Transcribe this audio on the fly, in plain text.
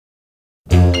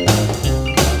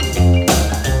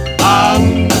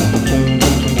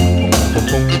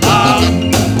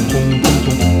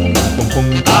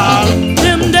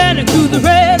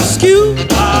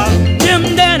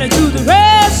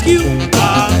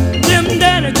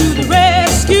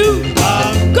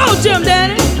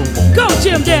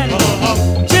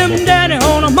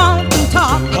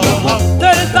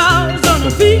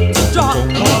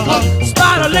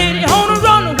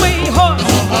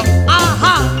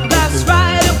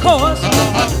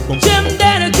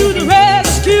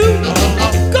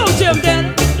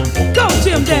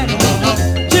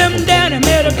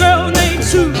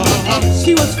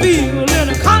feeling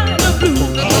a kind of blue.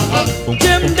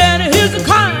 Jim Dandy is the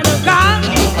kind of guy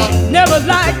never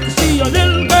like to see a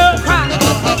little girl cry.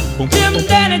 Jim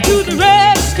Dandy to the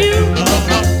rescue.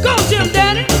 Go Jim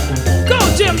Dandy, go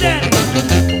Jim Dandy.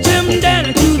 Jim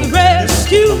Dandy to the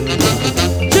rescue.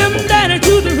 Jim Dandy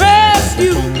to the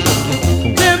rescue.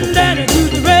 Jim Dandy to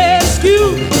the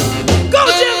rescue. Go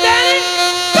Jim Dandy,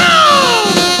 go!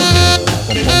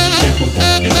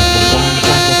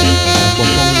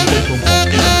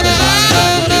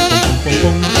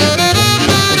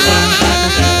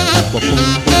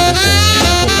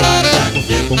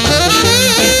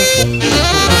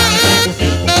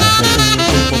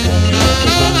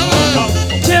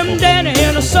 Jim Dandy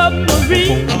in a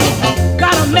submarine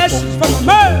got a message from a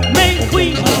mermaid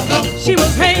queen. She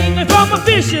was hanging from a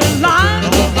fishing line.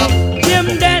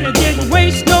 Jim Dandy didn't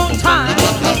waste no time.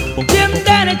 Jim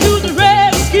Dandy to the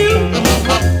rescue.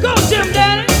 Go Jim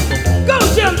Dandy, go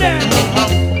Jim Dandy.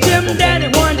 Jim Dandy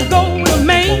wanted to go to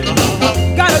Maine,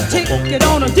 got a ticket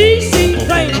on a DC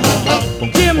plane.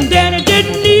 Jim Dandy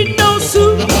didn't need no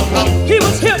suit, he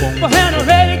was hip for hand and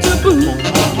ready to boot.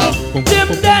 Jim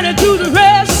Dandy to the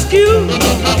rescue.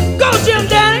 Go Jim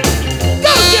Dandy,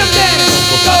 go Jim Dandy.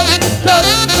 Go, go,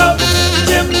 go,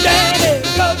 Jim Dandy.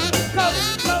 Go, go,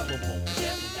 go,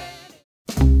 Jim Dandy.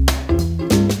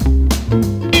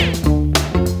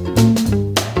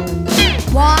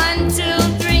 1, 2,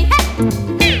 3,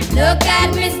 hey! Look at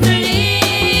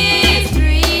Mr.Lee.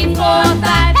 3, 4,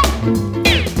 5.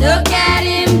 Look at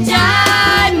him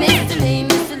jive, Mr.Lee,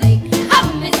 Mr.Lee. Oh,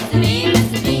 Mr.Lee,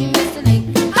 Mr.Lee, Mr.Lee.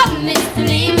 Oh,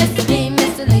 Mr.Lee, Mr.Lee,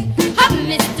 Mr.Lee. Oh,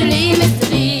 Mr.Lee,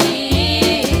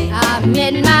 Mr.Lee. I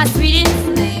met my sweetie,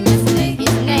 Mr.Lee, Mr.Lee.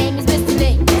 His name is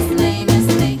Mr.Lee, Mr.Lee,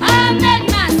 Mr.Lee. I met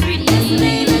my sweetie,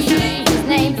 Mr.Lee, Mr.Lee. His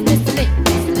name is Mr.Lee,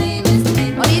 Mr.Lee, Mr.Lee.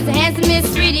 Oh, he's the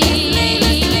handsomest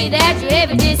sweetie that you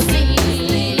ever did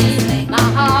see. My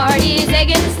heart is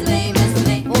aching, Mr.Lee,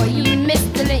 Mr.Lee. For you,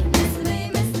 Mr.Lee.